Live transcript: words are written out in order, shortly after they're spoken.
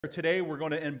Today we're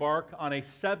going to embark on a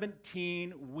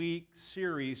 17-week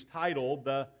series titled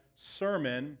The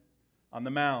Sermon on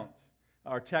the Mount.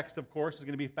 Our text, of course, is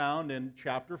going to be found in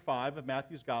chapter 5 of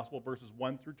Matthew's Gospel, verses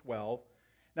 1 through 12.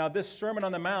 Now, this Sermon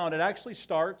on the Mount, it actually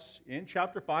starts in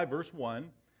chapter 5, verse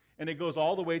 1, and it goes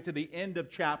all the way to the end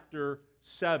of chapter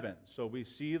 7. So we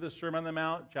see the Sermon on the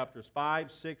Mount, chapters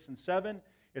 5, 6, and 7.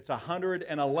 It's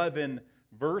 111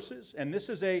 verses, and this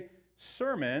is a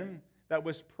sermon that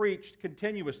was preached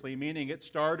continuously, meaning it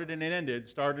started and it ended. It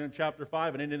started in chapter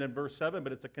 5 and ended in verse 7,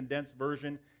 but it's a condensed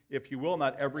version, if you will.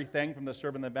 Not everything from the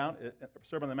Sermon on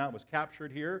the Mount was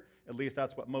captured here. At least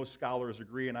that's what most scholars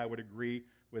agree, and I would agree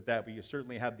with that, but you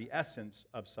certainly have the essence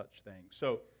of such things.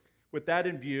 So with that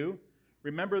in view,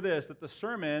 remember this, that the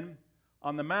Sermon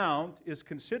on the Mount is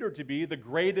considered to be the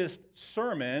greatest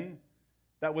sermon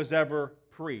that was ever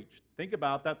preached. Think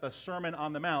about that, the Sermon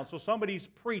on the Mount. So somebody's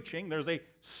preaching, there's a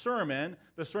sermon.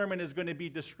 The sermon is going to be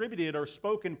distributed or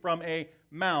spoken from a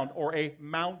mount or a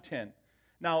mountain.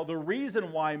 Now, the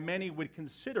reason why many would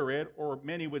consider it, or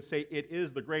many would say it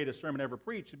is the greatest sermon ever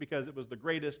preached, is because it was the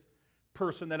greatest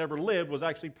person that ever lived was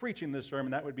actually preaching this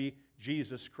sermon. That would be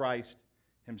Jesus Christ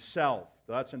himself.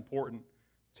 So that's important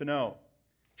to know.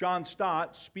 John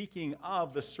Stott, speaking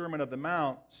of the Sermon on the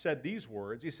Mount, said these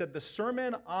words. He said, "The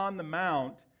Sermon on the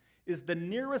Mount is the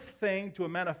nearest thing to a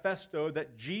manifesto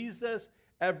that Jesus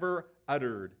ever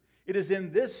uttered. It is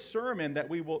in this sermon that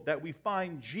we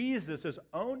find Jesus'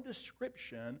 own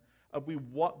description of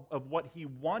what he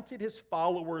wanted his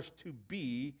followers to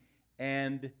be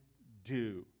and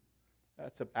do."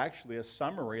 That's actually a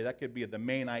summary. That could be the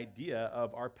main idea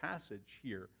of our passage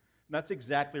here. And that's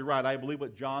exactly right. I believe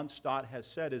what John Stott has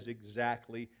said is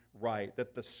exactly right,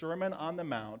 that the Sermon on the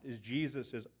Mount is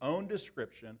Jesus' own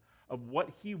description of what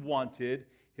he wanted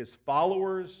his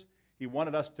followers, he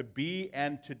wanted us to be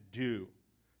and to do.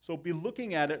 So be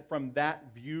looking at it from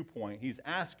that viewpoint. He's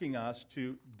asking us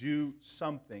to do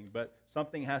something, but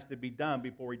something has to be done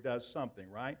before he does something,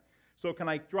 right? So can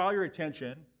I draw your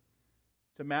attention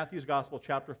to Matthew's Gospel,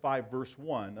 chapter 5, verse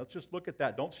 1. Let's just look at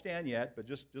that. Don't stand yet, but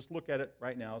just look at it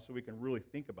right now so we can really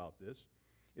think about this.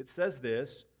 It says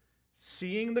this,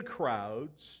 "Seeing the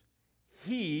crowds,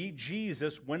 he,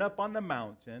 Jesus, went up on the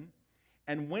mountain,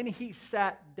 and when he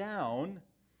sat down,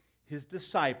 his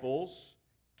disciples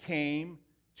came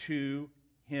to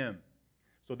him."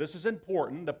 So this is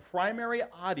important. The primary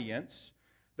audience,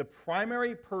 the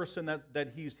primary person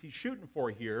that he's shooting for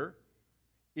here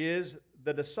is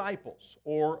the disciples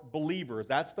or believers.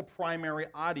 That's the primary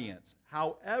audience.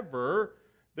 However,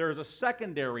 there's a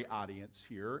secondary audience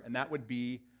here, and that would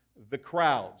be the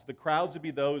crowds. The crowds would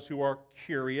be those who are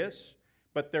curious,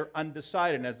 but they're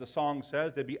undecided. And as the song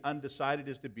says, to be undecided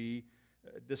is to be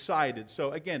decided.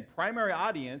 So again, primary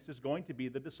audience is going to be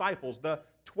the disciples, the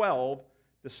 12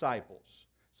 disciples.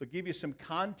 So to give you some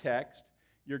context,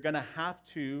 you're going to have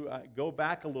to go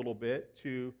back a little bit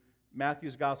to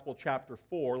Matthew's Gospel, chapter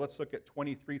 4. Let's look at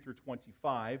 23 through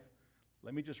 25.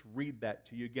 Let me just read that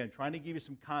to you again, trying to give you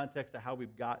some context to how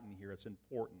we've gotten here. It's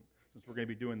important since we're going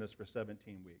to be doing this for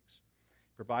 17 weeks.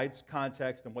 It provides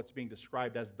context on what's being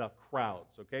described as the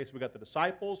crowds. Okay, so we've got the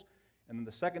disciples, and then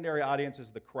the secondary audience is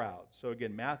the crowds. So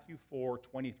again, Matthew 4,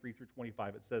 23 through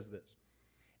 25, it says this.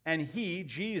 "And he,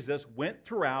 Jesus, went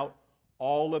throughout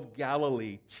all of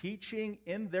Galilee, teaching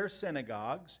in their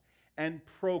synagogues, and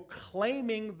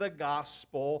proclaiming the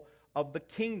gospel of the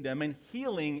kingdom and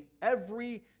healing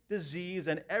every disease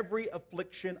and every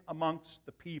affliction amongst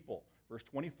the people." Verse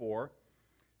 24.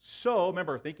 So,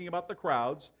 remember, thinking about the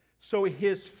crowds, so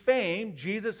his fame,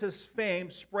 Jesus' fame,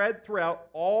 spread throughout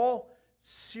all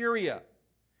Syria.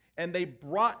 And they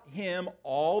brought him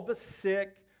all the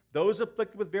sick, those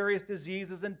afflicted with various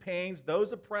diseases and pains,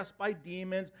 those oppressed by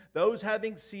demons, those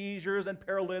having seizures and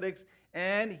paralytics,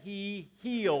 and he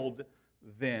healed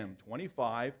them.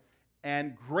 25.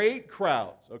 And great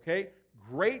crowds, okay?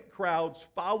 Great crowds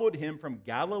followed him from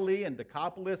Galilee and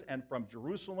Decapolis and from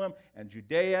Jerusalem and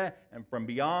Judea and from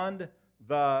beyond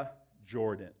the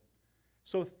Jordan.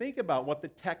 So think about what the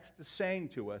text is saying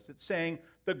to us. It's saying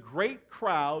the great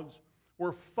crowds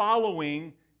were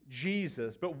following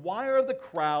Jesus. But why are the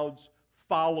crowds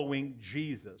following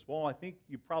Jesus? Well, I think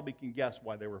you probably can guess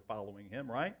why they were following him,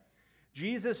 right?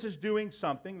 Jesus is doing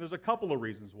something. There's a couple of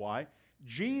reasons why.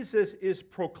 Jesus is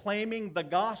proclaiming the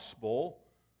gospel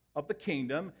of the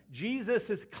kingdom. Jesus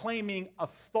is claiming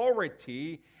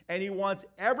authority, and he wants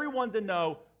everyone to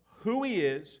know who he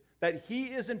is, that he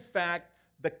is in fact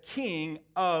the king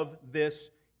of this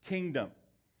kingdom.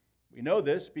 We know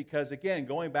this because, again,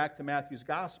 going back to Matthew's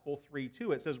Gospel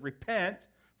 3:2, it says, "Repent,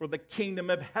 for the kingdom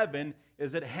of heaven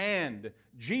is at hand."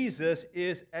 Jesus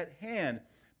is at hand.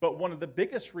 But one of the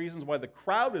biggest reasons why the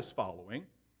crowd is following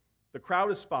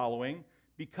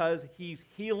because he's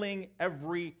healing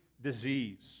every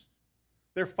disease.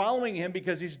 They're following him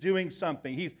because he's doing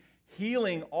something. He's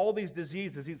healing all these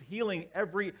diseases. He's healing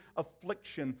every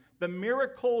affliction. The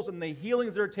miracles and the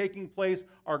healings that are taking place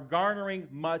are garnering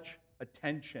much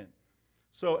attention.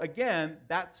 So again,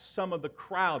 that's some of the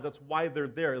crowd. That's why they're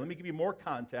there. Let me give you more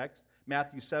context.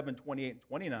 Matthew 7, 28 and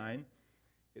 29.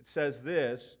 It says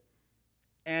this,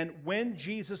 and when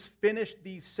Jesus finished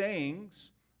these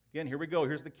sayings, again, here we go.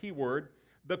 Here's the key word.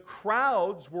 The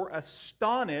crowds were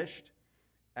astonished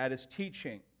at his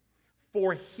teaching,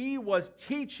 for he was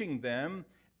teaching them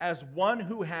as one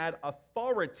who had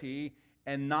authority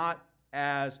and not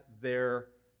as their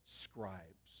scribes.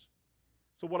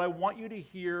 So what I want you to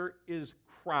hear is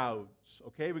crowds,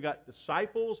 okay? We got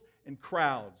disciples and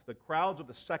crowds. The crowds are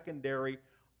the secondary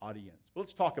audience. But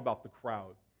let's talk about the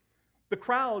crowd. The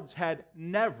crowds had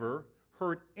never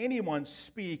heard anyone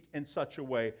speak in such a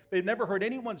way. They'd never heard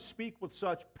anyone speak with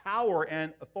such power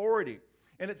and authority.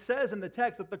 And it says in the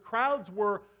text that the crowds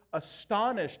were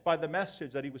astonished by the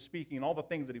message that he was speaking and all the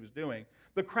things that he was doing.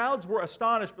 The crowds were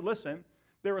astonished, but listen,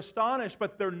 they're astonished,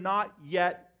 but they're not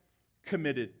yet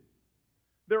committed.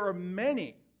 There are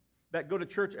many that go to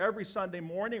church every Sunday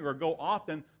morning or go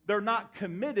often. They're not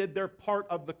committed. They're part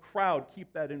of the crowd.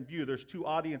 Keep that in view. There's two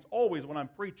audiences always when I'm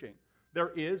preaching.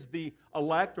 There is the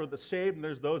elect or the saved, and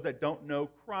there's those that don't know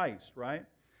Christ, right?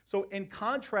 So in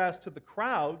contrast to the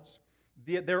crowds,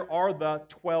 there are the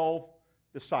 12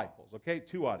 disciples, okay?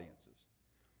 Two audiences.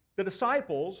 The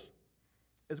disciples,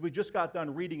 as we just got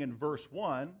done reading in verse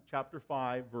 1, chapter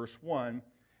 5, verse 1,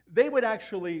 they would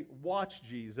actually watch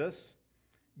Jesus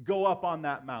go up on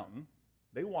that mountain.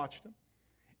 They watched him.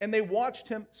 And they watched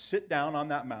him sit down on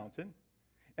that mountain.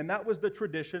 And that was the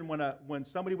tradition when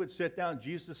somebody would sit down,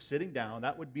 Jesus sitting down,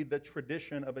 that would be the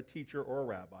tradition of a teacher or a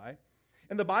rabbi.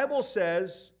 And the Bible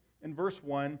says in verse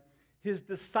 1, his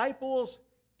disciples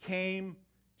came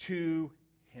to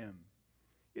him.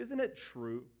 Isn't it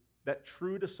true that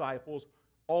true disciples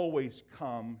always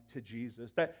come to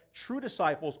Jesus? That true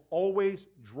disciples always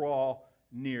draw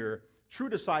near. True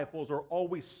disciples are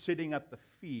always sitting at the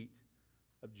feet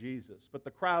of Jesus. But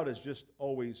the crowd is just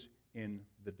always in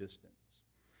the distance.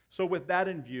 So with that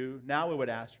in view, now I would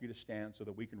ask you to stand so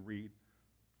that we can read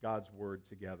God's word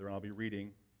together. And I'll be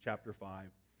reading chapter 5,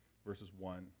 verses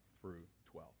 1 through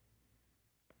 12.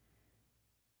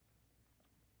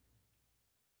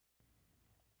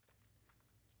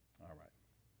 All right.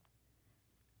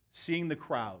 Seeing the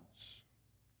crowds,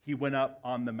 he went up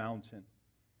on the mountain.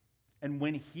 And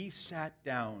when he sat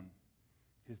down,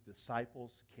 his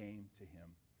disciples came to him.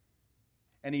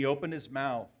 And he opened his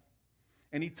mouth,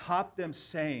 and he taught them,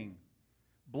 saying,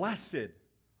 blessed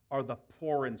are the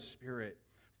poor in spirit,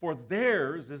 for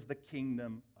theirs is the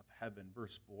kingdom of heaven.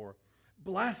 Verse 4,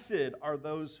 blessed are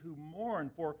those who mourn,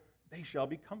 for they shall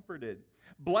be comforted.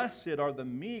 Blessed are the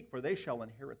meek, for they shall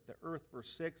inherit the earth.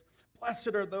 Verse 6,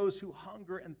 blessed are those who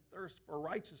hunger and thirst for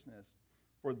righteousness,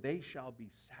 for they shall be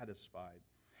satisfied.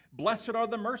 Blessed are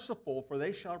the merciful, for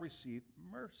they shall receive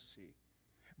mercy.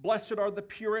 Blessed are the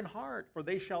pure in heart, for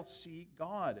they shall see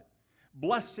God.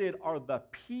 Blessed are the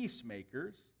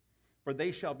peacemakers, for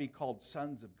they shall be called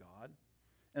sons of God.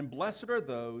 And blessed are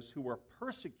those who are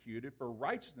persecuted for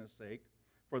righteousness' sake,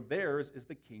 for theirs is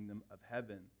the kingdom of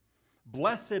heaven.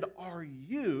 Blessed are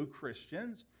you,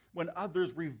 Christians, when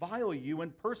others revile you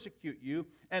and persecute you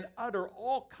and utter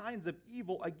all kinds of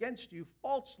evil against you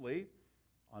falsely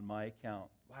on my account.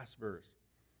 Last verse.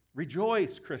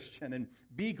 Rejoice, Christian, and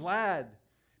be glad,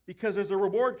 because there's a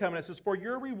reward coming. It says, for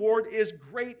your reward is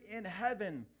great in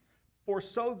heaven, for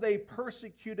so they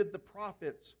persecuted the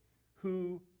prophets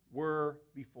who were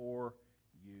before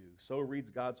you. So reads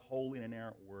God's holy and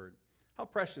inerrant word. How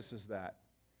precious is that?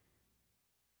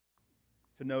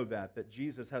 To know that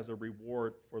Jesus has a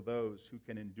reward for those who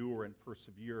can endure and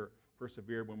persevere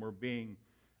when we're being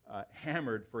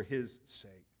hammered for his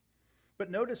sake. But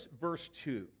notice verse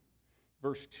 2.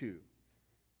 Verse 2.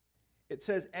 It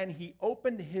says, and he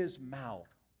opened his mouth.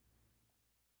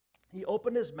 He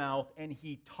opened his mouth and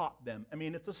he taught them. I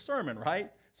mean, it's a sermon,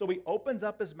 right? So he opens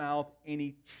up his mouth and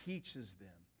he teaches them.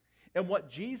 And what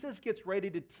Jesus gets ready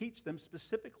to teach them,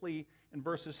 specifically in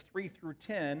verses 3 through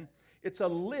 10, it's a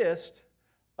list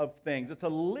of things. It's a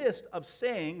list of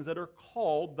sayings that are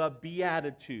called the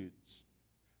Beatitudes.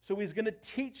 So he's going to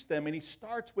teach them, and he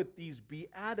starts with these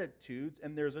Beatitudes,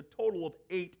 and there's a total of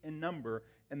 8 in number,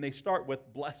 and they start with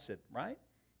blessed, right?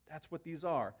 That's what these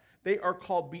are. They are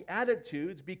called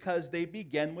Beatitudes because they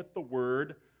begin with the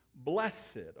word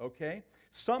blessed, okay?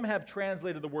 Some have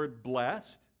translated the word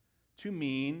blessed to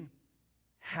mean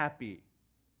happy.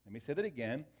 Let me say that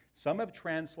again. Some have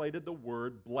translated the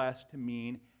word blessed to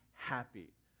mean happy.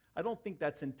 I don't think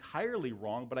that's entirely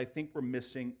wrong, but I think we're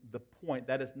missing the point.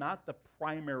 That is not the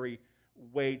primary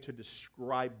way to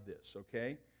describe this,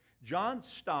 okay? John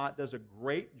Stott does a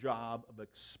great job of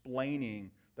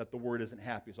explaining that the word isn't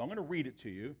happy. So I'm going to read it to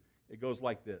you. It goes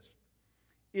like this.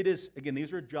 It is, again,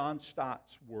 these are John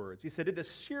Stott's words. He said, it is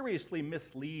seriously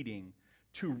misleading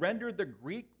to render the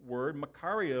Greek word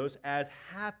makarios as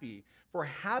happy. For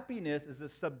happiness is a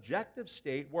subjective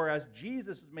state, whereas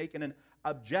Jesus is making an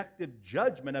objective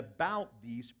judgment about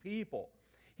these people.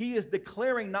 He is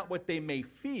declaring not what they may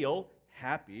feel,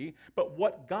 happy, but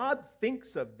what God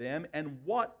thinks of them and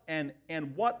what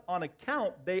on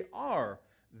account they are.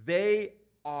 They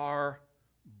are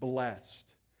blessed.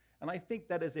 And I think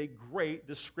that is a great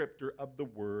descriptor of the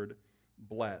word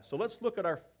blessed. So let's look at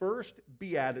our first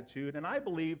beatitude, and I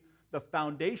believe the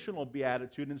foundational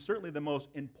beatitude, and certainly the most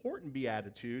important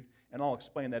beatitude, and I'll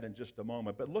explain that in just a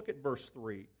moment. But look at verse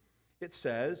 3. It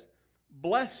says,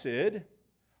 blessed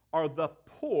are the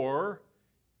poor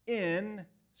in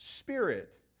spirit,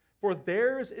 for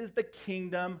theirs is the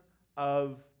kingdom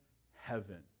of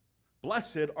heaven.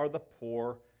 Blessed are the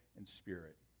poor in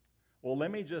spirit. Well,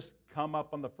 let me just come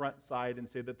up on the front side and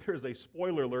say that there's a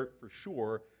spoiler alert for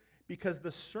sure, because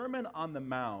the Sermon on the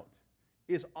Mount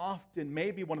is often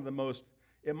maybe one of the most,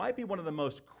 it might be one of the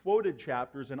most quoted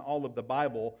chapters in all of the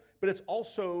Bible, but it's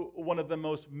also one of the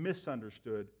most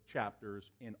misunderstood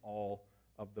chapters in all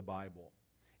of the Bible.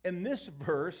 And this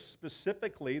verse,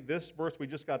 specifically, this verse we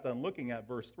just got done looking at,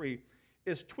 verse 3,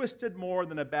 is twisted more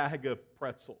than a bag of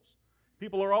pretzels.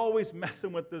 People are always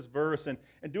messing with this verse and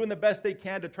doing the best they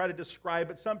can to try to describe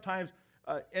it, sometimes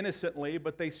innocently,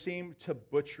 but they seem to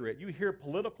butcher it. You hear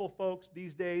political folks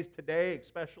these days, today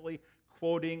especially,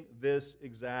 quoting this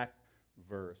exact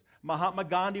verse. Mahatma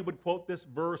Gandhi would quote this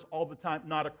verse all the time,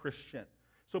 not a Christian.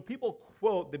 So people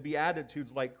quote the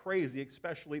Beatitudes like crazy,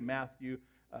 especially Matthew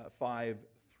 5:3.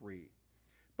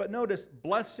 But notice,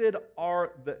 blessed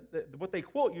are what they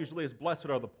quote usually is blessed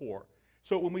are the poor.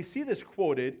 So when we see this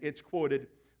quoted, it's quoted,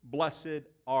 blessed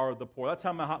are the poor. That's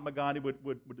how Mahatma Gandhi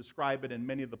would describe it, and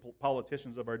many of the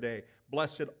politicians of our day.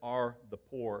 Blessed are the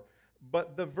poor.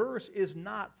 But the verse is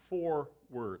not 4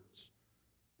 words.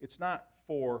 It's not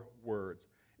 4 words.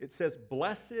 It says,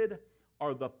 blessed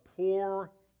are the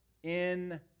poor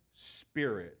in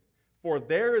spirit, for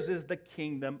theirs is the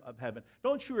kingdom of heaven.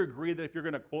 Don't you agree that if you're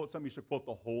going to quote something, you should quote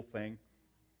the whole thing?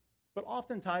 But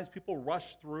oftentimes people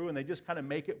rush through and they just kind of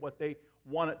make it what they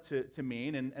want it to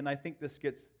mean, and I think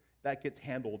that gets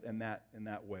handled in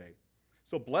that way.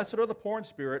 So blessed are the poor in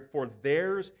spirit, for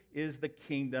theirs is the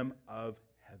kingdom of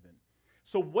heaven.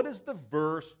 So what is the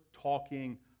verse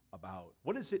talking about?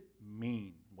 What does it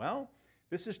mean? Well,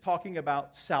 this is talking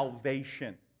about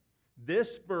salvation.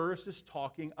 This verse is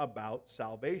talking about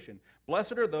salvation.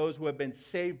 Blessed are those who have been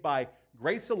saved by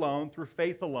grace alone, through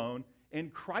faith alone,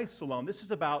 in Christ alone. This is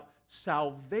about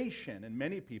salvation, and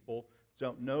many people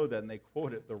don't know that, and they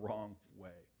quote it the wrong way.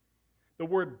 The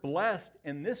word blessed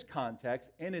in this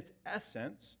context, in its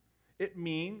essence, it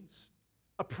means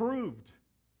approved.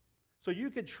 So you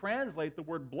could translate the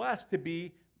word blessed to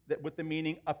be that with the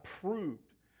meaning approved.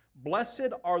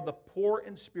 Blessed are the poor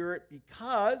in spirit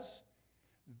because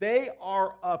they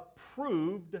are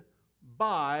approved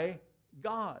by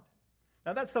God.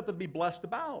 Now that's something to be blessed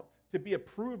about. To be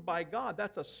approved by God,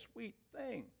 that's a sweet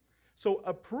thing. So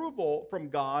approval from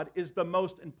God is the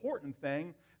most important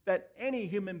thing that any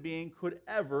human being could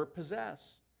ever possess.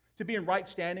 To be in right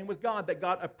standing with God, that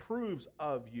God approves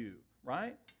of you,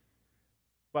 right?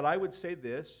 But I would say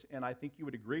this, and I think you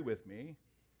would agree with me,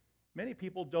 many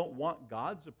people don't want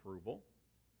God's approval.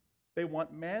 They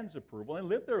want man's approval and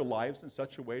live their lives in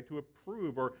such a way to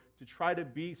approve or to try to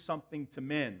be something to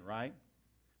men, right?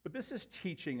 But this is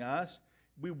teaching us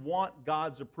we want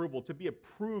God's approval. To be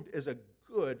approved is a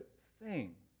good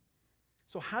thing.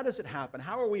 So how does it happen?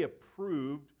 How are we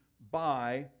approved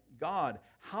by God?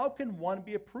 How can one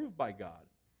be approved by God?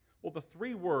 Well, the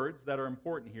 3 words that are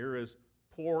important here is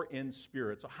poor in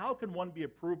spirit. So how can one be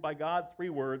approved by God? 3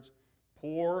 words,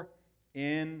 poor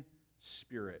in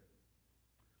spirit.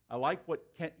 I like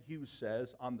what Kent Hughes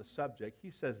says on the subject.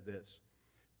 He says this,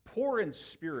 poor in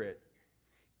spirit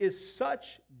is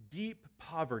such deep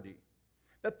poverty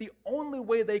that the only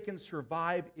way they can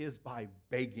survive is by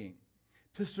begging.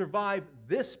 To survive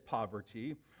this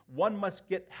poverty, one must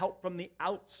get help from the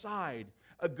outside.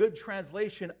 A good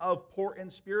translation of poor in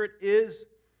spirit is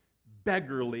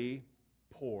beggarly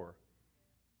poor.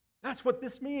 That's what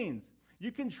this means.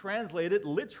 You can translate it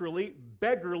literally,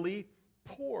 beggarly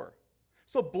poor.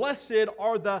 So blessed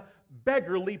are the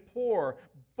beggarly poor.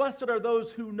 Blessed are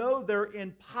those who know they're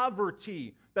in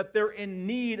poverty, that they're in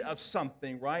need of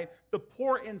something, right? The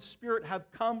poor in spirit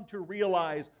have come to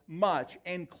realize much,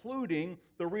 including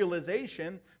the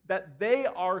realization that they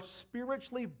are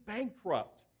spiritually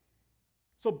bankrupt.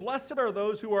 So blessed are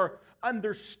those who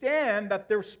understand that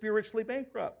they're spiritually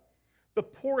bankrupt. The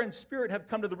poor in spirit have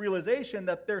come to the realization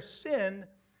that their sin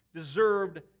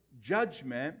deserved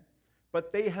judgment,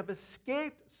 but they have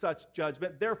escaped such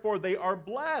judgment. Therefore, they are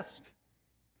blessed.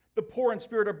 The poor in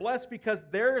spirit are blessed because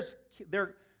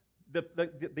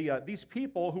these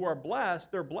people who are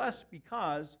blessed, they're blessed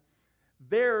because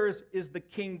theirs is the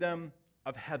kingdom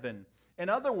of heaven. In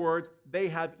other words, they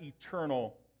have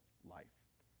eternal life.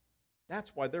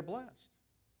 That's why they're blessed.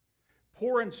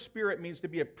 Poor in spirit means to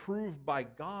be approved by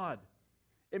God.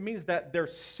 It means that they're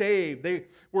saved.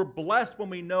 We're blessed when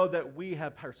we know that we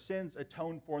have our sins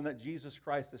atoned for and that Jesus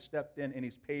Christ has stepped in and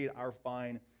He's paid our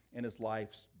fine in His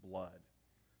life's blood.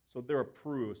 So they're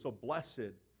approved. So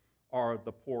blessed are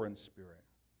the poor in spirit.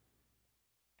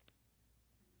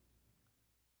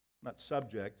 On that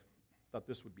subject, I thought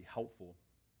this would be helpful.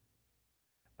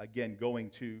 Again, going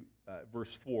to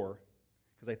verse 4,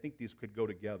 because I think these could go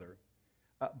together.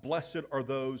 Blessed are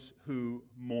those who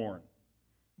mourn.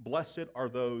 Blessed are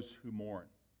those who mourn.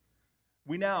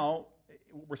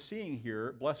 We're seeing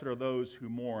here, blessed are those who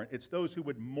mourn. It's those who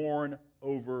would mourn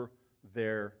over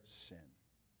their sin.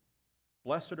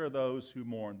 Blessed are those who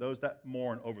mourn, those that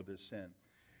mourn over their sin.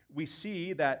 We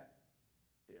see that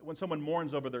when someone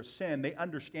mourns over their sin, they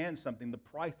understand something, the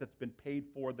price that's been paid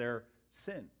for their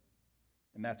sin.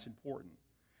 And that's important.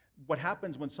 What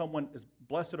happens when someone is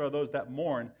blessed are those that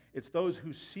mourn, it's those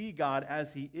who see God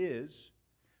as He is,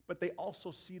 but they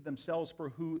also see themselves for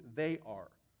who they are.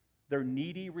 They're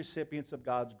needy recipients of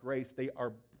God's grace. They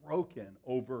are broken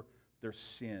over their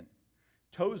sin.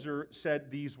 Tozer said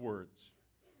these words.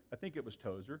 I think it was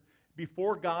Tozer.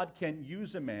 Before God can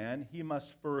use a man, He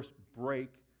must first break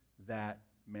that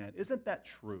man. Isn't that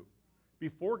true?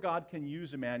 Before God can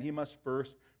use a man, He must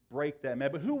first break that man.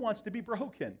 But who wants to be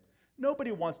broken?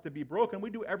 Nobody wants to be broken. We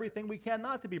do everything we can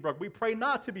not to be broken. We pray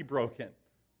not to be broken.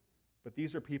 But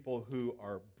these are people who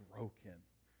are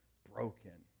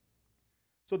broken.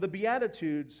 So the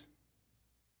Beatitudes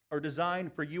are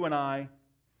designed for you and I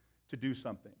to do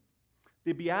something.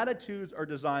 The Beatitudes are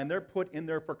designed, they're put in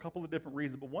there for a couple of different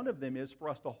reasons, but one of them is for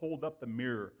us to hold up the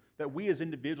mirror, that we as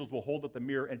individuals will hold up the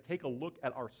mirror and take a look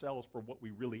at ourselves for what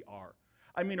we really are.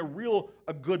 I mean,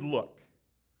 a good look.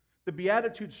 The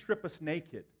Beatitudes strip us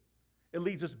naked. It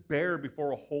leaves us bare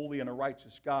before a holy and a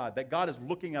righteous God, that God is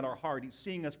looking at our heart. He's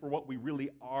seeing us for what we really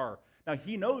are. Now,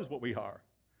 He knows what we are,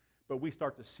 but we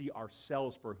start to see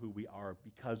ourselves for who we are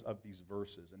because of these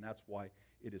verses, and that's why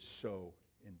it is so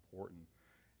important.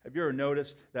 Have you ever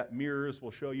noticed that mirrors will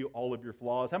show you all of your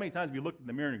flaws? How many times have you looked in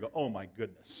the mirror and go, oh my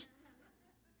goodness?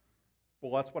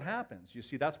 Well, that's what happens. You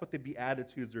see, that's what the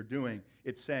Beatitudes are doing.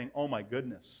 It's saying, oh my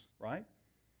goodness, right?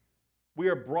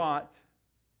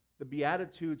 The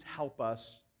Beatitudes help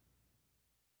us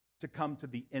to come to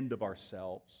the end of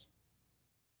ourselves.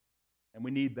 And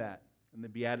we need that. And the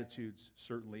Beatitudes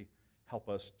certainly help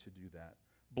us to do that.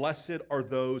 Blessed are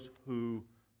those who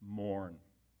mourn.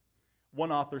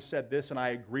 One author said this, and I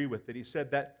agree with it. He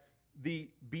said that the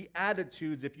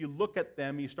Beatitudes, if you look at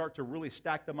them, you start to really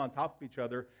stack them on top of each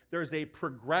other, there's a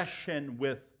progression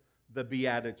with the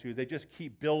Beatitudes. They just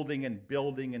keep building and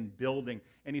building and building.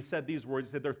 And he said these words,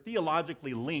 he said they're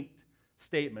theologically linked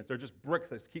statements. They're just bricks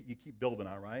that you keep building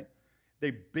on, right?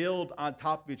 They build on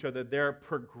top of each other. They're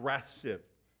progressive,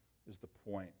 is the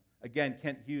point. Again,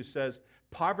 Kent Hughes says,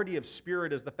 poverty of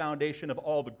spirit is the foundation of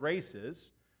all the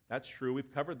graces. That's true.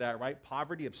 We've covered that, right?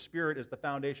 Poverty of spirit is the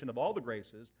foundation of all the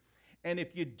graces. And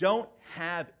if you don't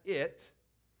have it,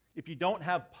 if you don't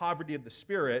have poverty of the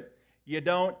spirit, you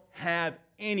don't have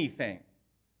anything.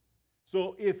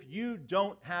 So if you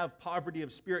don't have poverty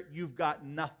of spirit, you've got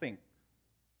nothing.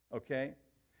 Okay?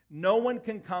 No one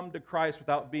can come to Christ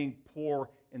without being poor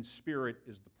in spirit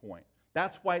is the point.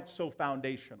 That's why it's so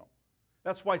foundational.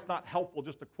 That's why it's not helpful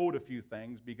just to quote a few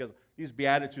things, because these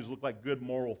Beatitudes look like good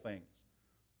moral things.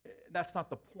 That's not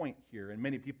the point here, and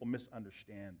many people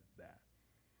misunderstand that.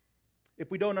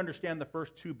 If we don't understand the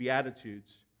first two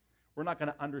Beatitudes, we're not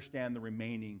going to understand the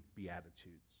remaining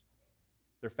Beatitudes.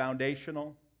 They're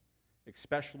foundational,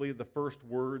 especially the first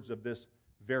words of this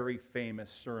very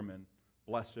famous sermon,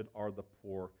 blessed are the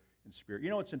poor in spirit. You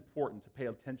know, it's important to pay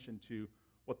attention to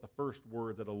what the first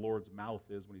word of the Lord's mouth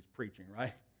is when He's preaching,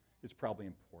 right? It's probably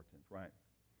important, right?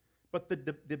 But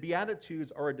the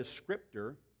Beatitudes are a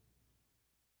descriptor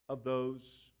of those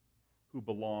who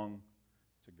belong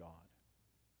to God.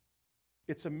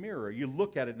 It's a mirror. You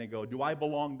look at it and they go, do I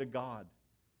belong to God?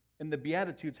 And the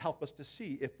Beatitudes help us to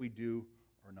see if we do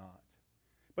or not.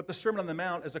 But the Sermon on the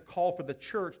Mount is a call for the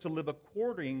church to live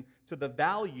according to the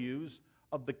values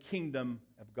of the kingdom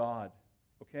of God.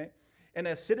 Okay? And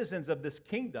as citizens of this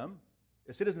kingdom,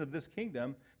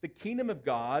 the kingdom of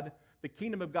God, the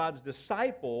kingdom of God's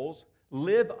disciples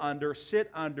sit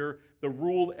under the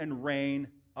rule and reign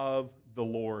of the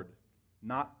Lord,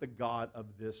 not the God of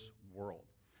this world.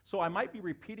 So I might be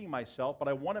repeating myself, but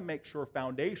I want to make sure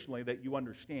foundationally that you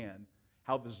understand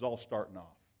how this is all starting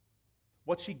off.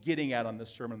 What's he getting at on this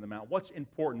Sermon on the Mount? What's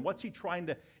important? What's he trying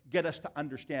to get us to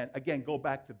understand? Again, go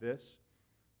back to this.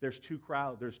 There's two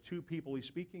crowds. There's two people he's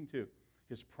speaking to.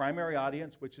 His primary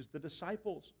audience, which is the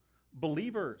disciples,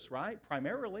 believers, right?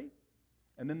 Primarily.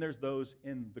 And then there's those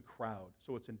in the crowd.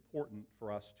 So it's important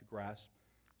for us to grasp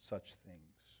such things.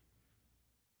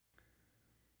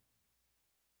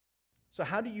 So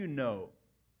how do you know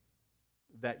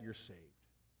that you're saved?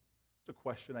 It's a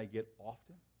question I get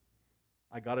often.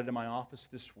 I got it in my office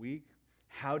this week.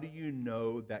 How do you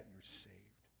know that you're saved?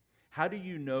 How do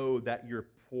you know that you're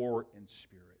poor in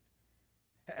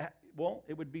spirit? Well,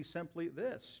 it would be simply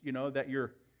this, that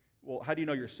how do you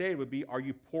know you're saved would be, are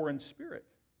you poor in spirit?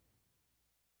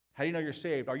 How do you know you're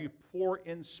saved? Are you poor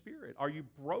in spirit? Are you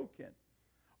broken?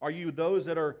 Are you those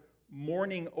that are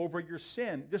mourning over your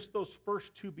sin? Just those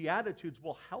first two Beatitudes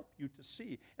will help you to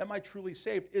see, am I truly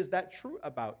saved? Is that true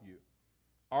about you?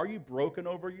 Are you broken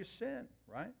over your sin,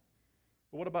 right?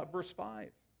 But what about verse 5?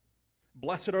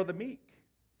 Blessed are the meek,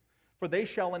 for they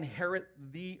shall inherit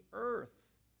the earth.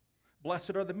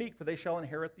 Blessed are the meek, for they shall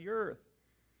inherit the earth.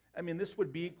 I mean, this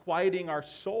would be quieting our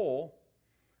soul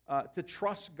to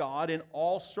trust God in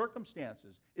all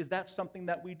circumstances. Is that something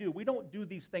that we do? We don't do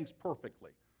these things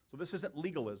perfectly. So this isn't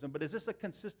legalism, but is this a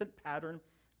consistent pattern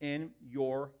in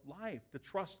your life? To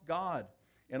trust God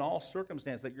in all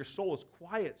circumstances, that your soul is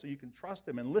quiet so you can trust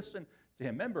Him and listen to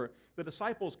Him. Remember, the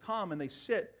disciples come and they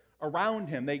sit around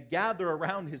Him. They gather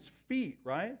around His feet,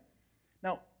 right?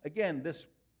 Now, again, this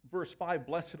verse 5,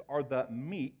 blessed are the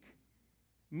meek.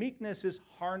 Meekness is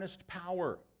harnessed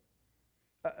power.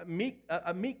 A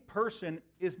meek person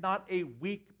is not a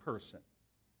weak person.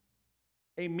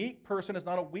 A meek person is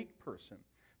not a weak person.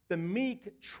 The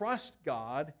meek trust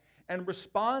God and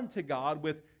respond to God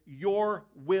with, your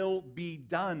will be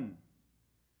done.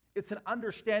 It's an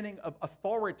understanding of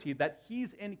authority that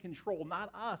He's in control, not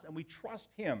us, and we trust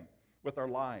Him with our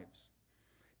lives.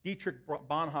 Dietrich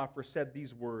Bonhoeffer said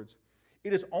these words,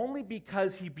 it is only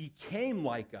because He became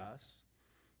like us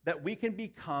that we can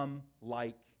become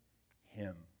like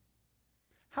Him.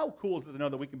 How cool is it to know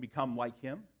that we can become like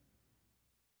Him?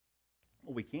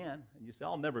 Well, we can. And you say,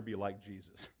 I'll never be like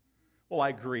Jesus. Well, I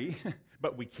agree,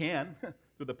 but we can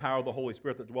through the power of the Holy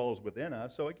Spirit that dwells within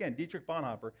us. So again, Dietrich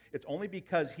Bonhoeffer, it's only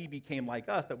because He became like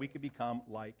us that we can become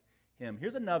like Him.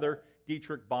 Here's another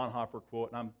Dietrich Bonhoeffer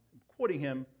quote, and I'm quoting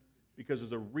him because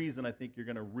there's a reason I think you're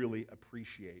going to really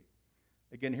appreciate.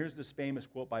 Again, here's this famous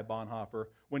quote by Bonhoeffer.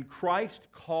 When Christ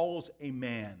calls a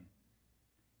man,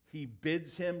 He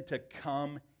bids him to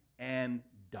come and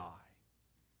die.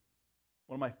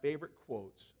 One of my favorite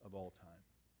quotes of all time.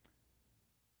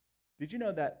 Did you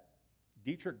know that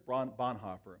Dietrich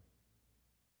Bonhoeffer,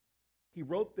 he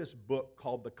wrote this book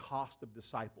called The Cost of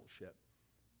Discipleship.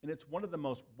 And it's one of the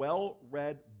most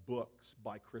well-read books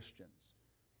by Christians.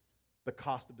 The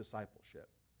Cost of Discipleship.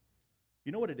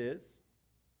 You know what it is?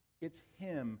 It's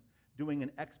him doing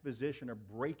an exposition or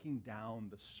breaking down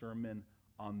the Sermon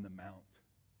on the Mount.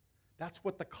 That's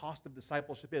what the cost of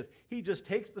discipleship is. He just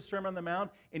takes the Sermon on the Mount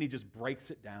and he just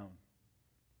breaks it down.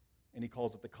 And he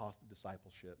calls it the cost of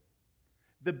discipleship.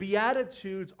 The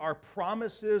Beatitudes are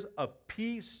promises of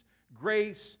peace,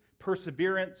 grace,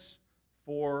 perseverance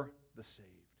for the saved.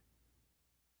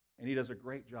 And he does a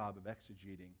great job of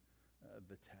exegeting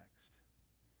the text.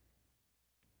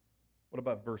 What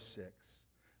about verse 6?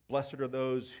 Blessed are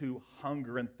those who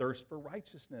hunger and thirst for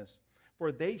righteousness,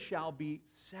 for they shall be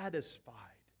satisfied.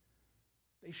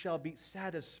 They shall be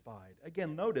satisfied.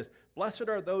 Again, notice, blessed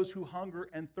are those who hunger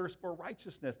and thirst for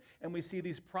righteousness. And we see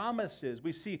these promises.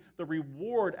 We see the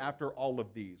reward after all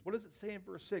of these. What does it say in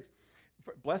verse 6?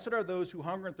 Blessed are those who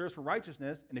hunger and thirst for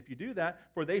righteousness, and if you do that,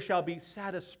 for they shall be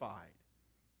satisfied.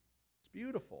 It's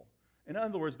beautiful. In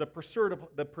other words, the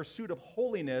pursuit of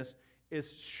holiness is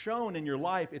shown in your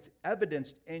life. It's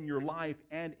evidenced in your life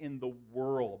and in the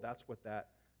world. That's what that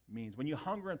means. When you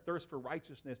hunger and thirst for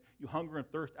righteousness, you hunger and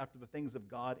thirst after the things of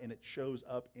God, and it shows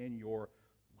up in your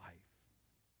life.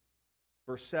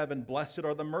 Verse 7, blessed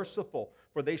are the merciful,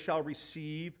 for they shall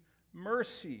receive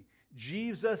mercy.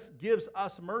 Jesus gives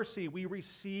us mercy. We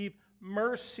receive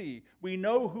mercy. We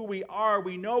know who we are.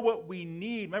 We know what we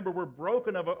need. Remember, we're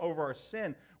broken over our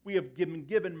sin. We have been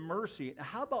given mercy. Now,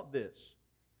 how about this?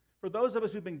 For those of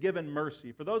us who've been given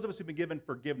mercy, for those of us who've been given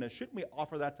forgiveness, shouldn't we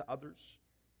offer that to others?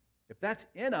 If that's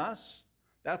in us,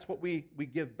 that's what we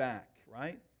give back,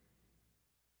 right?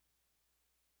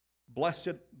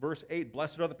 Blessed, verse 8,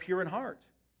 blessed are the pure in heart,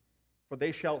 for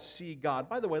they shall see God.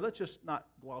 By the way, let's just not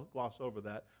gloss over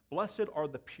that. Blessed are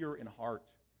the pure in heart.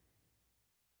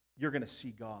 You're going to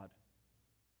see God.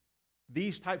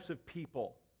 These types of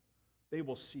people, they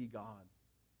will see God.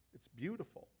 It's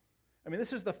beautiful. I mean,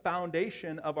 this is the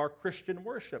foundation of our Christian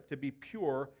worship, to be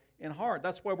pure in heart.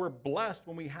 That's why we're blessed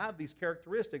when we have these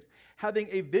characteristics. Having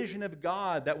a vision of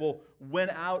God that will win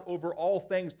out over all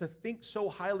things, to think so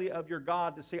highly of your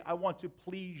God, to say, I want to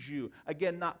please you.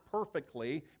 Again, not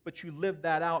perfectly, but you live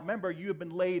that out. Remember, you have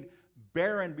been laid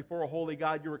barren before a holy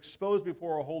God. You're exposed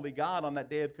before a holy God on that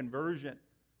day of conversion.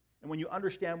 And when you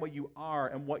understand what you are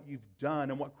and what you've done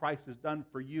and what Christ has done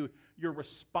for you, your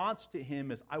response to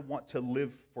Him is, I want to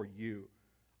live for you.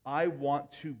 I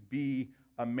want to be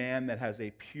a man that's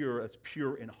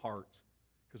pure in heart,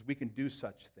 because we can do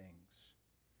such things.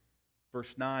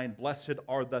 Verse 9, blessed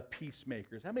are the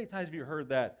peacemakers. How many times have you heard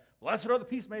that? Blessed are the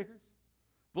peacemakers.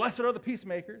 Blessed are the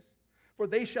peacemakers, for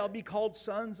they shall be called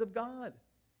sons of God.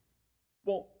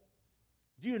 Well,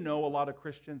 do you know a lot of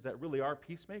Christians that really are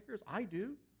peacemakers? I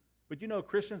do. But you know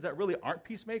Christians that really aren't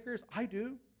peacemakers? I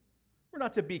do. We're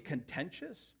not to be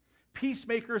contentious.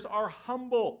 Peacemakers are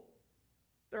humble.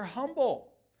 They're humble.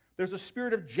 There's a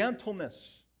spirit of gentleness.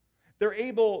 They're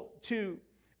able to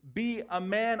be a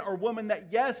man or woman that,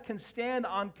 yes, can stand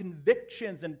on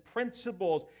convictions and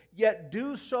principles, yet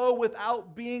do so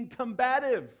without being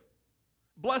combative.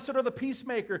 Blessed are the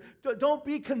peacemaker. Don't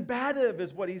be combative,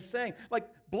 is what he's saying. Like,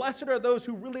 blessed are those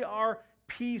who really are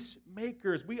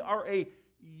peacemakers. We are a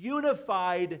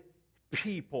unified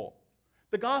people.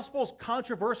 The gospel's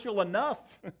controversial enough.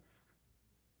 So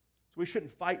we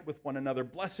shouldn't fight with one another.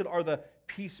 Blessed are the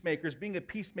peacemakers. Being a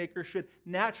peacemaker should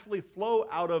naturally flow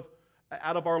out of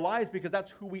our lives, because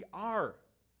that's who we are.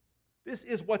 This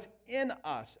is what's in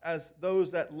us as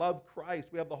those that love Christ.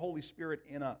 We have the Holy Spirit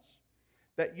in us.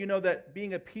 That you know that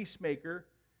being a peacemaker,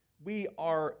 we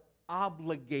are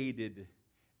obligated,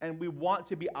 and we want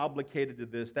to be obligated to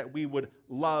this, that we would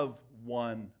love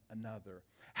one another.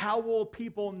 How will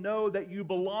people know that you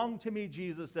belong to me,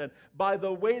 Jesus said? By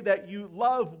the way that you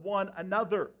love one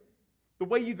another. The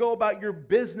way you go about your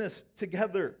business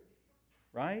together,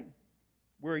 right?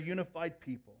 We're a unified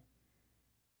people.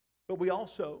 But we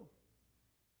also,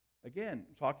 again,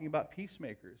 talking about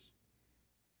peacemakers,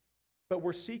 but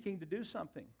we're seeking to do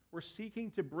something. We're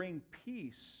seeking to bring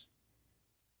peace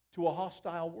to a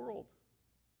hostile world.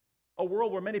 A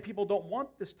world where many people don't want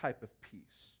this type of peace.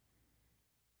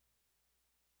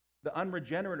 The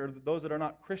unregenerate, or those that are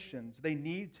not Christians, they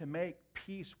need to make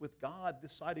peace with God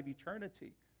this side of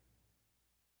eternity.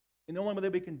 And the only way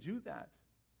that we can do that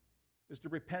is to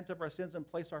repent of our sins and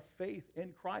place our faith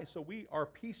in Christ. So we are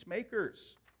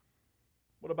peacemakers.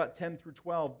 What about 10 through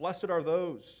 12? Blessed are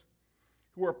those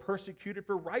who are persecuted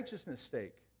for righteousness'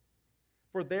 sake,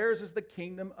 for theirs is the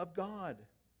kingdom of God.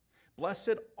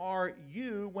 Blessed are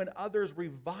you when others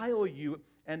revile you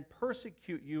and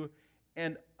persecute you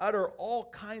and utter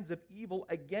all kinds of evil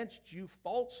against you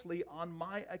falsely on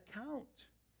my account.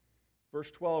 Verse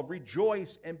 12,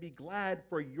 rejoice and be glad,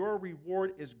 for your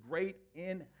reward is great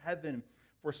in heaven.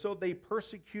 For so they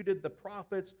persecuted the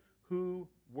prophets who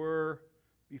were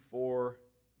before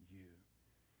you.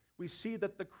 We see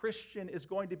that the Christian is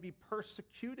going to be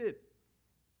persecuted.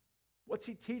 What's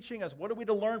he teaching us? What are we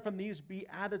to learn from these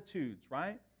Beatitudes,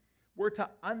 right? We're to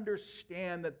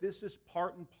understand that this is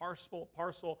part and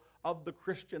parcel of the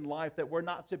Christian life, that we're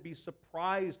not to be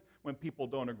surprised when people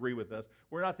don't agree with us.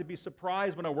 We're not to be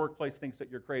surprised when a workplace thinks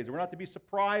that you're crazy. We're not to be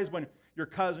surprised when your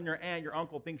cousin, your aunt, your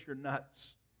uncle thinks you're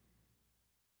nuts.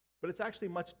 But it's actually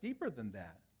much deeper than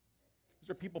that. These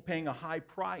are people paying a high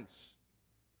price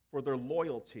for their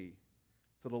loyalty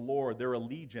to the Lord, their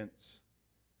allegiance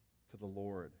to the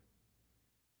Lord.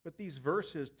 But these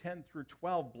verses 10 through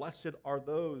 12, blessed are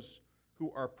those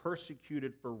who are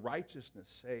persecuted for righteousness'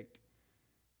 sake.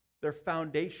 They're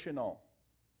foundational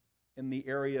in the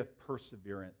area of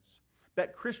perseverance.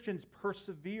 That Christians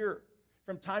persevere.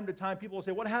 From time to time, people will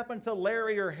say, what happened to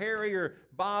Larry or Harry or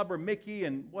Bob or Mickey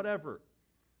and whatever?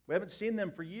 We haven't seen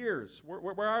them for years.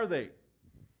 Where are they?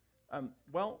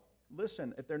 Well,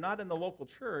 listen, if they're not in the local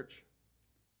church,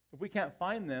 if we can't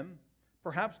find them,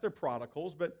 perhaps they're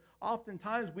prodigals, but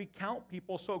oftentimes we count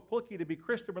people so quickly to be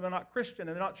Christian, but they're not Christian,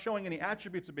 and they're not showing any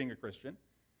attributes of being a Christian.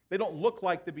 They don't look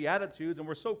like the Beatitudes, and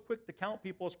we're so quick to count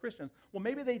people as Christians. Well,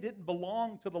 maybe they didn't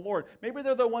belong to the Lord. Maybe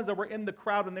they're the ones that were in the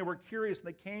crowd and they were curious and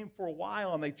they came for a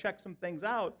while and they checked some things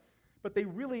out, but they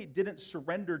really didn't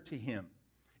surrender to Him.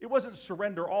 It wasn't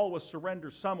surrender all, it was surrender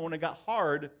some. When it got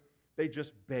hard, they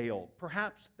just bailed.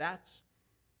 Perhaps that's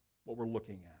what we're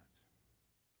looking at.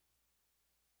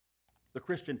 The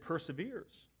Christian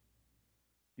perseveres.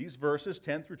 These verses,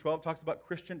 10 through 12, talks about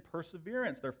Christian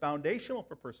perseverance. They're foundational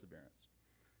for perseverance.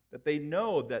 That they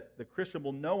know that the Christian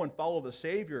will know and follow the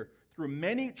Savior through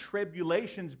many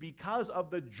tribulations because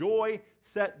of the joy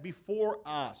set before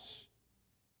us.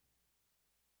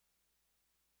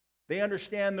 They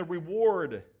understand the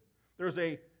reward. There's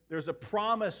a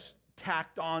promise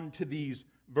tacked on to these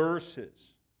verses.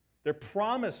 They're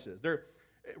promises.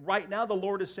 Right now the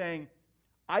Lord is saying,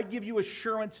 I give you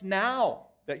assurance now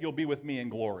that you'll be with me in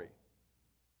glory.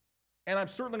 And I'm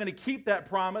certainly going to keep that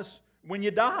promise when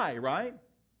you die, right?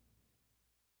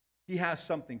 He has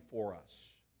something for us.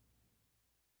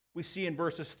 We see in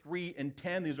verses 3 and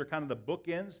 10, these are kind of the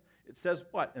bookends. It says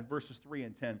what in verses 3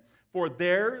 and 10? For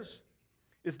theirs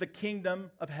is the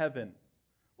kingdom of heaven.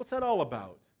 What's that all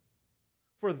about?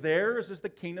 For theirs is the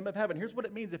kingdom of heaven. Here's what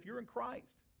it means if you're in Christ.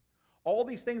 All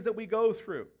these things that we go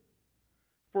through.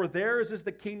 For theirs is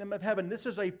the kingdom of heaven. This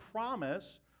is a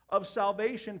promise of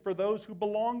salvation for those who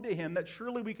belong to Him, that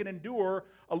surely we can endure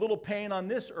a little pain on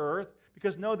this earth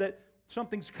because know that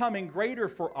something's coming greater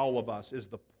for all of us is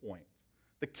the point.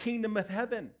 The kingdom of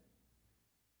heaven.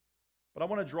 But I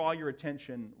want to draw your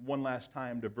attention one last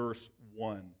time to verse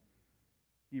 1.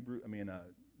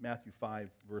 Matthew 5,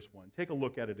 verse 1. Take a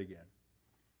look at it again.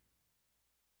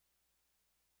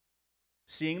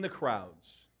 Seeing the crowds,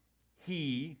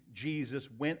 He, Jesus,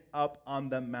 went up on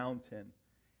the mountain,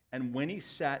 and when He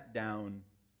sat down,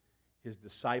 His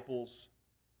disciples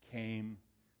came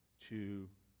to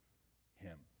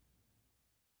Him.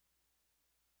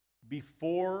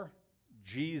 Before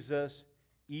Jesus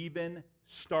even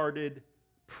started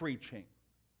preaching,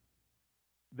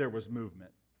 there was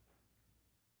movement.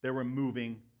 They were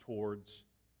moving towards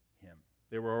Him.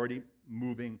 They were already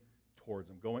moving towards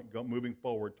Him, moving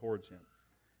forward towards Him.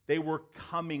 They were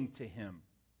coming to Him.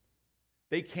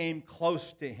 They came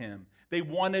close to Him. They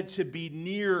wanted to be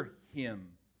near Him.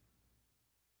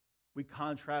 We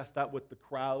contrast that with the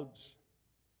crowds.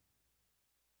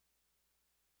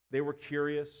 They were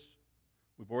curious.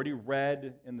 We've already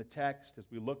read in the text, as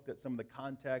we looked at some of the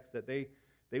context, that they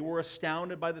were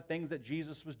astounded by the things that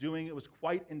Jesus was doing. It was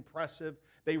quite impressive.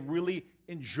 They really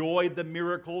enjoyed the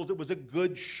miracles. It was a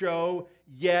good show,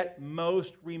 yet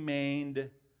most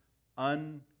remained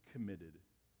uncommitted.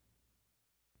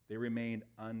 They remained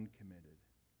uncommitted.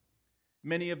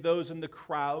 Many of those in the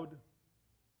crowd,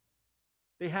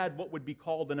 they had what would be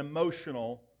called an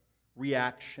emotional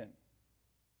reaction.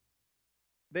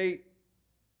 They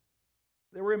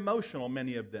were emotional,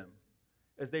 many of them,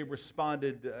 as they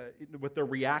responded with their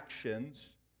reactions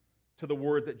to the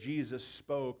word that Jesus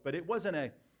spoke. But it wasn't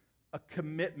a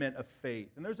commitment of faith.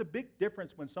 And there's a big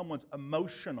difference when someone's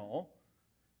emotional,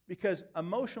 because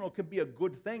emotional can be a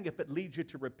good thing if it leads you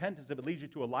to repentance, if it leads you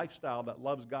to a lifestyle that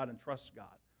loves God and trusts God.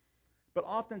 But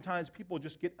oftentimes people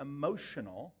just get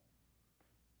emotional,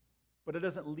 but it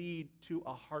doesn't lead to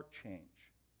a heart change.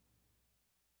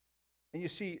 And you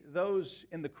see, those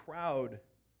in the crowd,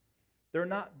 they're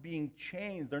not being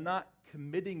changed. They're not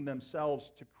committing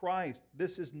themselves to Christ.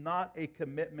 This is not a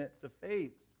commitment to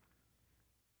faith.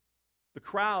 The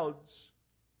crowds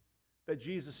that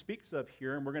Jesus speaks of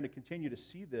here, and we're going to continue to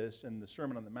see this in the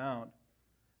Sermon on the Mount,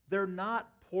 they're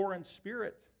not poor in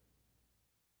spirit.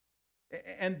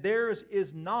 And theirs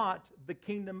is not the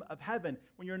kingdom of heaven.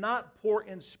 When you're not poor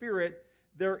in spirit,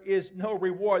 there is no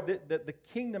reward. The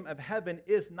kingdom of heaven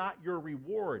is not your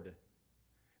reward.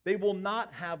 They will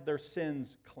not have their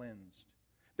sins cleansed.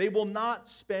 They will not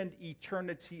spend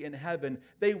eternity in heaven.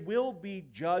 They will be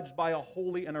judged by a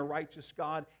holy and a righteous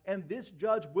God, and this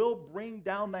judge will bring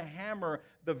down the hammer.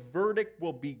 The verdict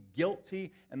will be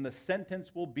guilty, and the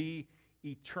sentence will be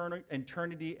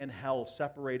eternity in hell,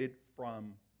 separated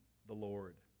from the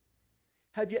Lord.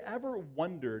 Have you ever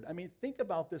wondered, think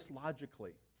about this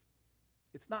logically.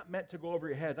 It's not meant to go over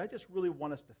your heads. I just really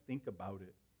want us to think about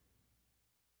it.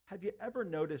 Have you ever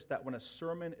noticed that when a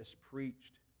sermon is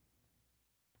preached,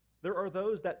 there are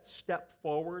those that step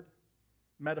forward,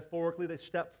 metaphorically they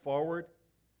step forward,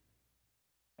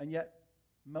 and yet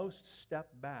most step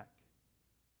back?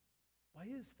 Why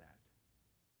is that?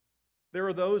 There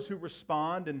are those who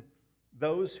respond and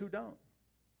those who don't.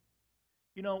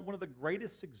 One of the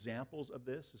greatest examples of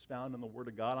this is found in the Word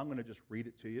of God. I'm going to just read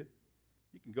it to you.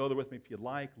 You can go there with me if you'd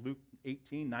like. Luke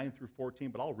 18, 9 through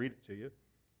 14, but I'll read it to you.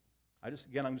 I'm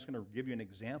just going to give you an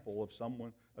example of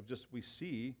someone, of just we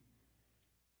see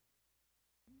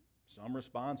some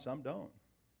respond, some don't.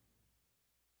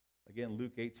 Again,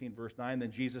 Luke 18, verse 9,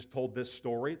 then Jesus told this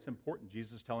story. It's important,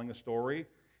 Jesus telling a story.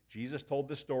 Jesus told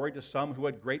this story to some who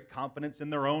had great confidence in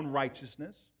their own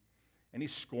righteousness, and he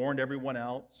scorned everyone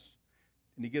else.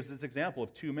 And he gives this example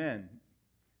of two men.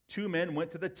 Two men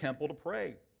went to the temple to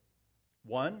pray.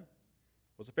 One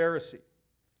was a Pharisee,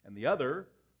 and the other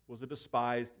was a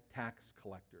despised tax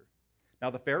collector. Now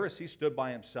the Pharisee stood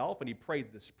by himself and he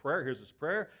prayed this prayer. Here's his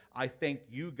prayer. I thank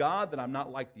you, God, that I'm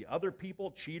not like the other people,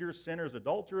 cheaters, sinners,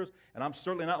 adulterers, and I'm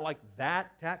certainly not like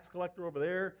that tax collector over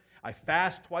there. I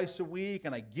fast twice a week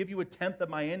and I give you a tenth of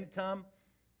my income.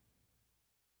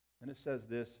 And it says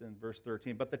this in verse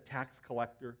 13, but the tax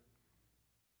collector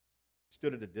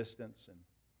stood at a distance and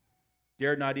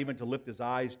dared not even to lift his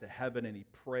eyes to heaven, and he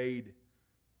prayed.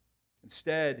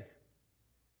 Instead,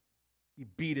 he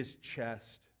beat his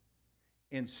chest.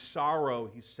 In sorrow,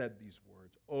 he said these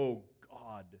words, "Oh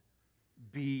God,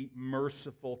 be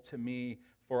merciful to me,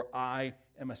 for I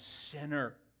am a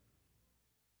sinner."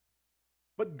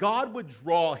 But God would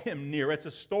draw him near. It's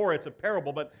a story, it's a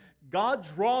parable, but God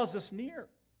draws us near.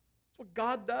 That's what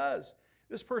God does.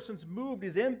 This person's moved,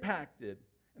 he's impacted.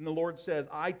 And the Lord says,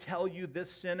 I tell you, this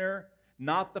sinner,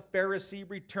 not the Pharisee,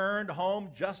 returned home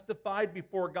justified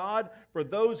before God. For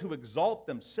those who exalt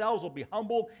themselves will be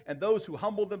humbled, and those who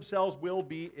humble themselves will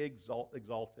be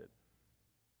exalted.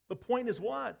 The point is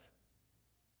what?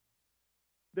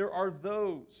 There are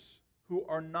those who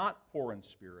are not poor in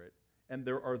spirit, and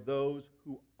there are those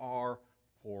who are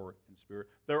poor in spirit.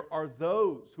 There are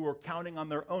those who are counting on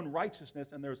their own righteousness,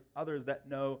 and there's others that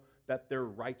know that their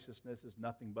righteousness is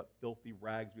nothing but filthy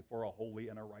rags before a holy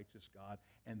and a righteous God,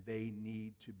 and they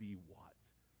need to be what?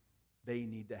 They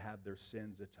need to have their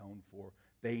sins atoned for.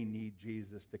 They need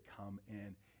Jesus to come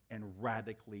in and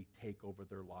radically take over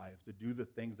their lives, to do the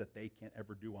things that they can't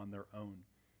ever do on their own,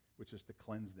 which is to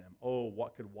cleanse them. Oh,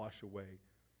 what could wash away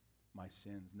my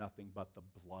sins? Nothing but the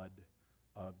blood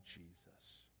of Jesus.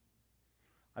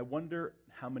 I wonder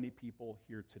how many people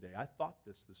here today, I thought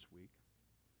this week,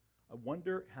 I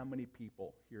wonder how many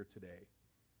people here today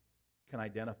can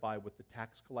identify with the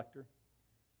tax collector,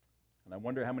 and I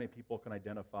wonder how many people can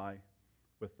identify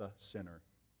with the sinner.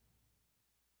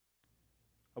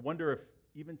 I wonder if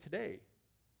even today,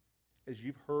 as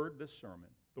you've heard this sermon,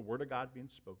 the Word of God being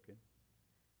spoken,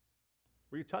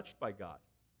 were you touched by God?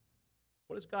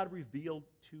 What has God revealed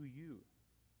to you?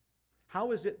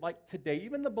 How is it like today,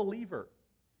 even the believer,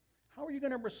 how are you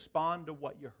going to respond to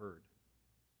what you heard?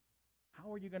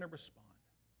 How are you going to respond?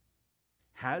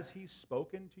 Has He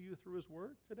spoken to you through His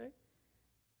Word today?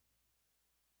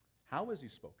 How has He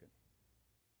spoken?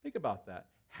 Think about that.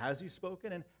 Has He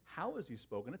spoken, and how has He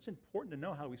spoken? It's important to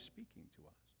know how He's speaking to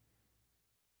us.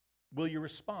 Will you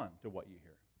respond to what you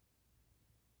hear?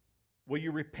 Will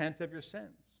you repent of your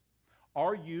sins?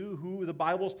 Are you, who the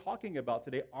Bible's talking about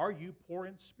today, are you poor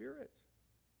in spirit?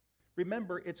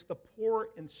 Remember, it's the poor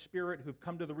in spirit who've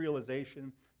come to the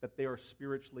realization that they are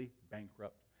spiritually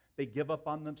bankrupt. They give up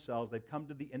on themselves. They've come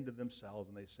to the end of themselves,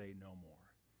 and they say no more.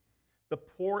 The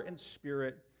poor in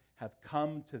spirit have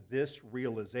come to this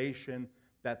realization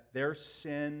that their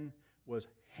sin was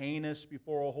heinous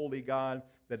before a holy God,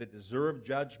 that it deserved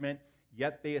judgment,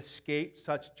 yet they escaped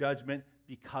such judgment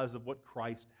because of what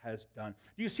Christ has done.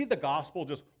 Do you see the gospel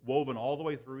just woven all the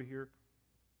way through here?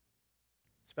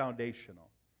 It's foundational.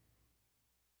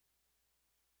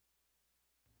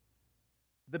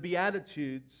 The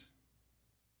Beatitudes,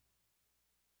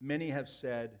 many have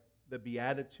said the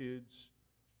Beatitudes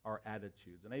are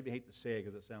attitudes. And I even hate to say it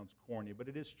because it sounds corny, but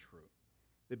it is true.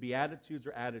 The Beatitudes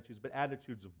are attitudes, but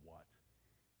attitudes of what?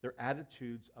 They're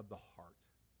attitudes of the heart.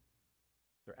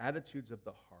 They're attitudes of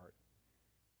the heart.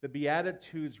 The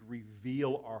Beatitudes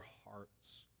reveal our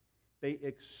hearts. They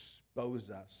expose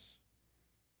us.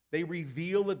 They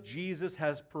reveal if Jesus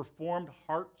has performed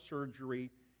heart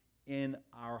surgery in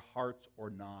our hearts or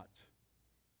not.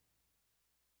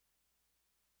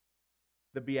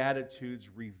 The Beatitudes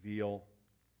reveal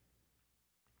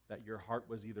that your heart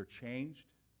was either changed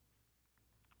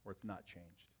or it's not changed.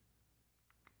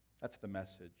 That's the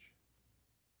message.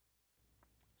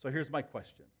 So here's my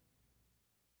question.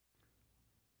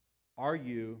 Are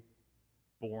you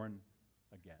born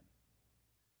again?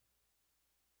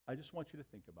 I just want you to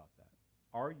think about that.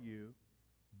 Are you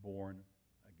born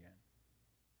again?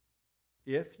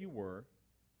 If you were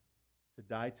to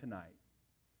die tonight,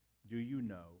 do you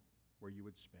know where you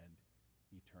would spend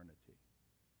eternity?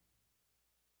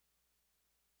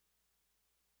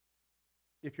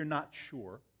 If you're not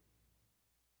sure,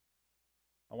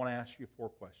 I want to ask you 4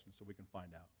 questions so we can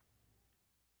find out.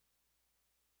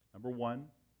 Number one,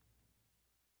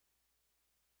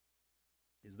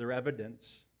 is there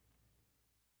evidence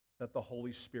that the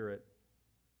Holy Spirit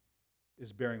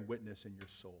is bearing witness in your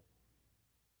soul?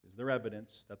 Is there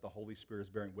evidence that the Holy Spirit is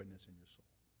bearing witness in your soul?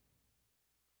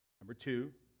 Number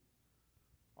two,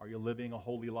 are you living a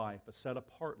holy life, a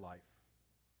set-apart life?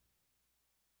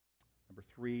 Number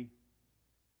three,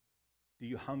 do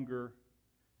you hunger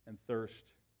and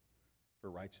thirst for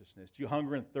righteousness? Do you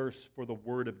hunger and thirst for the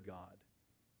Word of God?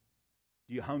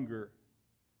 Do you hunger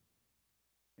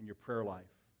in your prayer life?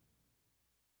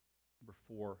 Number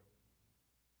four,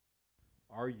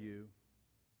 are you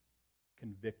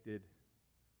convicted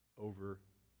over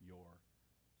your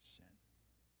sin?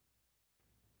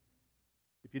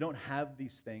 If you don't have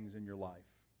these things in your life,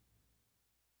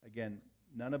 again,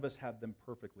 none of us have them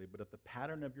perfectly, but if the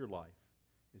pattern of your life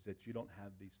is that you don't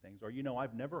have these things, or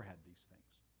I've never had these things,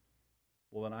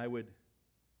 well, then I would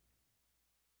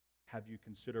have you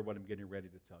consider what I'm getting ready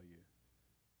to tell you.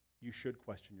 You should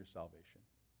question your salvation.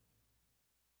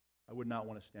 I would not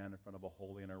want to stand in front of a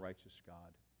holy and a righteous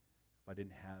God if I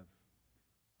didn't have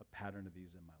a pattern of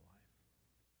these in my life.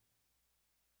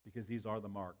 Because these are the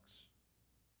marks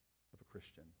of a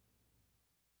Christian.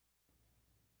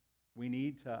 We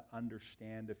need to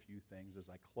understand a few things as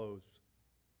I close.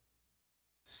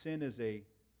 Sin is a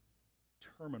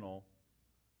terminal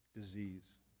disease.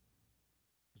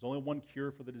 There's only one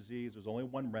cure for the disease. There's only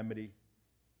one remedy.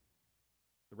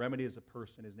 The remedy is a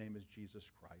person. His name is Jesus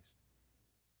Christ.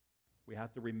 We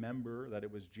have to remember that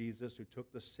it was Jesus who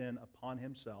took the sin upon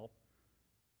himself,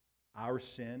 our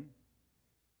sin,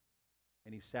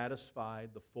 and he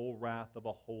satisfied the full wrath of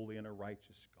a holy and a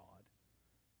righteous God.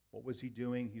 What was he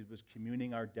doing? He was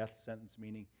communing our death sentence,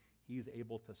 meaning he's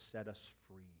able to set us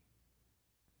free.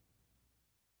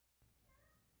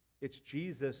 It's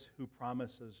Jesus who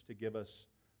promises to give us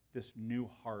this new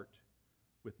heart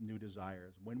with new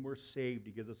desires. When we're saved,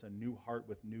 he gives us a new heart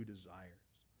with new desires.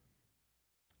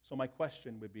 So my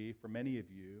question would be, for many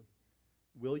of you,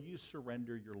 will you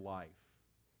surrender your life?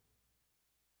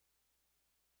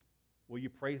 Will you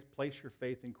place your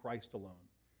faith in Christ alone?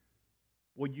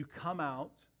 Will you come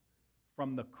out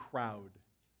from the crowd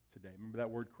today? Remember that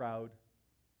word crowd?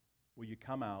 Will you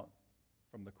come out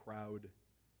from the crowd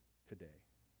today?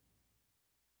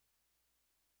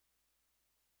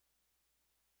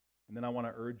 And then I want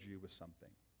to urge you with something.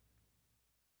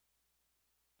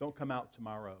 Don't come out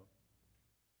tomorrow.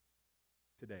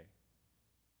 Today.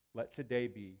 Let today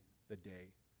be the day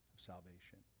of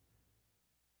salvation.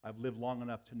 I've lived long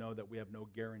enough to know that we have no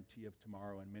guarantee of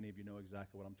tomorrow, and many of you know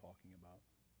exactly what I'm talking about.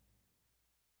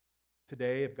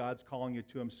 Today, if God's calling you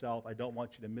to himself, I don't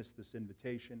want you to miss this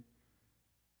invitation.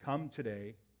 Come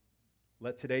today.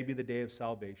 Let today be the day of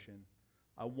salvation.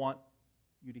 I want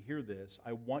you to hear this.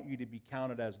 I want you to be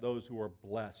counted as those who are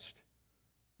blessed.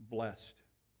 Blessed.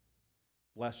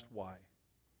 Blessed why?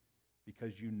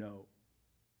 Because you know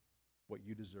what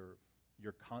you deserve.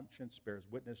 Your conscience bears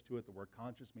witness to it. The word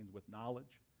conscience means with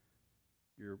knowledge.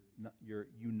 You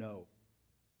know.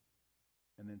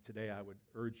 And then today I would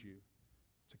urge you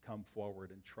to come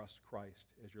forward and trust Christ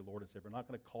as your Lord and Savior. I'm not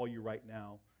going to call you right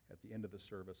now. At the end of the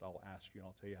service, I'll ask you and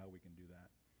I'll tell you how we can do that.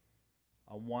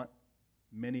 I want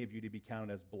many of you to be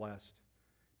counted as blessed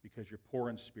because you're poor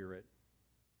in spirit.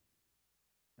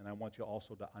 And I want you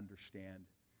also to understand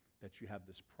that you have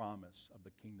this promise of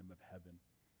the kingdom of heaven,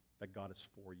 that God is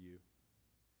for you.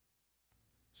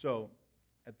 So,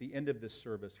 at the end of this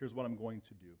service, here's what I'm going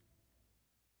to do.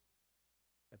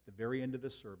 At the very end of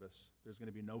this service, there's going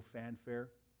to be no fanfare,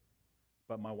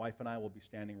 but my wife and I will be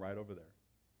standing right over there.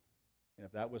 And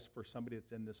if that was for somebody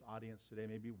that's in this audience today,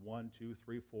 maybe 1, 2,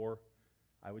 3, 4,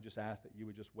 I would just ask that you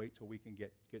would just wait till we can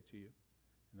get to you,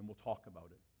 and then we'll talk about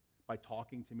it. By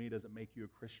talking to me doesn't make you a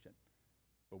Christian,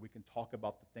 but we can talk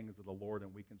about the things of the Lord,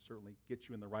 and we can certainly get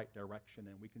you in the right direction,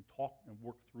 and we can talk and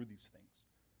work through these things.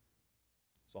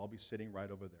 So I'll be sitting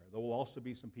right over there. There will also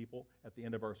be some people at the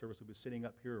end of our service who will be sitting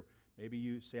up here. Maybe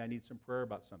you say, I need some prayer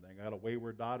about something. I got a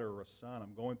wayward daughter or a son.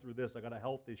 I'm going through this. I got a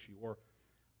health issue. Or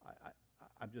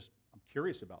I'm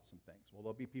curious about some things. Well,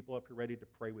 there'll be people up here ready to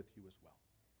pray with you as well.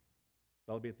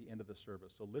 That'll be at the end of the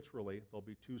service. So literally,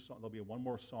 there'll be one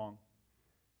more song,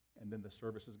 and then the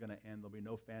service is going to end. There'll be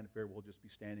no fanfare. We'll just be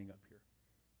standing up here.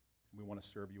 And we want to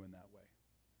serve you in that way.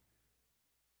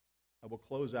 I will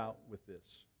close out with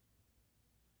this.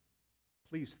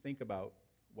 Please think about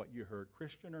what you heard,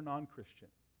 Christian or non-Christian.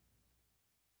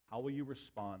 How will you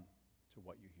respond to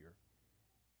what you hear?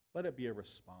 Let it be a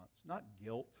response, not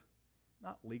guilt,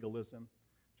 not legalism.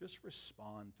 Just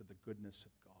respond to the goodness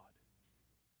of God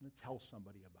and tell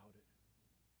somebody about it.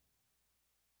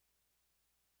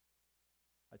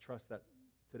 I trust that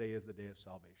today is the day of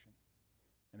salvation.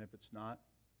 And if it's not,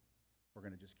 we're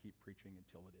going to just keep preaching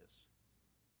until it is.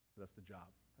 That's the job.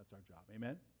 That's our job.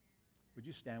 Amen? Would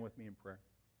you stand with me in prayer?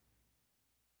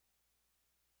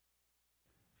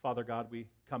 Father God, we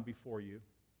come before you.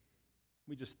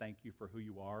 We just thank you for who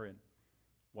you are and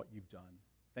what you've done.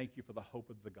 Thank you for the hope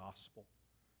of the gospel.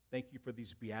 Thank you for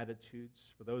these Beatitudes.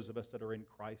 For those of us that are in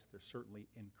Christ, they're certainly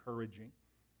encouraging.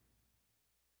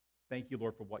 Thank you,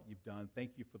 Lord, for what you've done.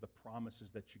 Thank you for the promises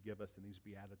that you give us in these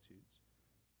Beatitudes.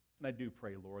 And I do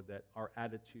pray, Lord, that our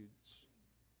attitudes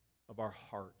of our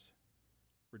heart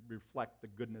would reflect the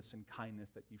goodness and kindness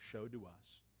that you've showed to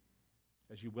us.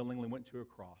 As you willingly went to a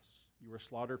cross, you were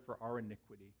slaughtered for our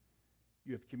iniquity.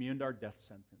 You have communed our death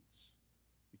sentence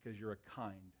because you're a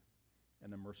kind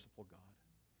and a merciful God.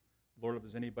 Lord, if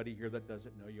there's anybody here that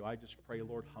doesn't know you, I just pray,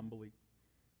 Lord, humbly,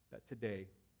 that today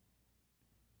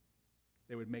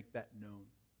they would make that known.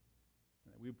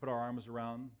 And that we would put our arms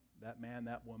around that man,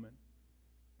 that woman,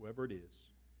 whoever it is,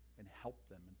 and help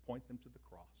them and point them to the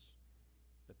cross,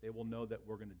 that they will know that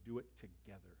we're going to do it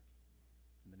together.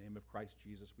 In the name of Christ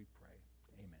Jesus, we pray.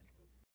 Amen.